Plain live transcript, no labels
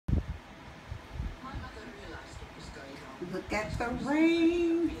Look at the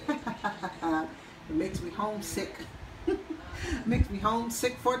rain. It makes me homesick. Makes me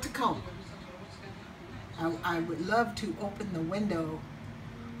homesick for Tacoma. I would love to open the window,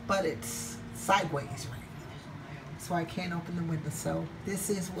 but it's sideways right now, so I can't open the window. So this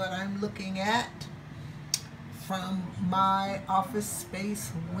is what I'm looking at from my office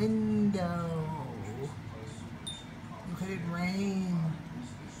space window. Look at it rain.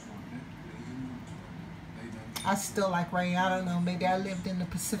 I still like rain. I don't know. Maybe I lived in the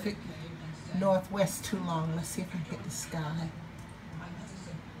Pacific Northwest too long. Let's see if I can get the sky.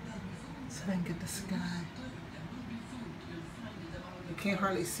 So I can get the sky. You can't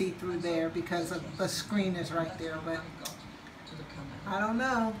hardly see through there because of the screen is right there. But I don't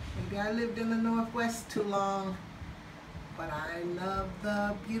know. Maybe I lived in the Northwest too long. But I love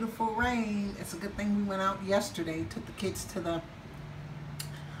the beautiful rain. It's a good thing we went out yesterday. Took the kids to the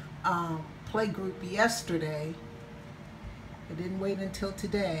play group yesterday. I didn't wait until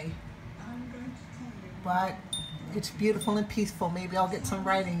today. But it's beautiful and peaceful. Maybe I'll get some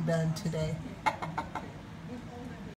writing done today.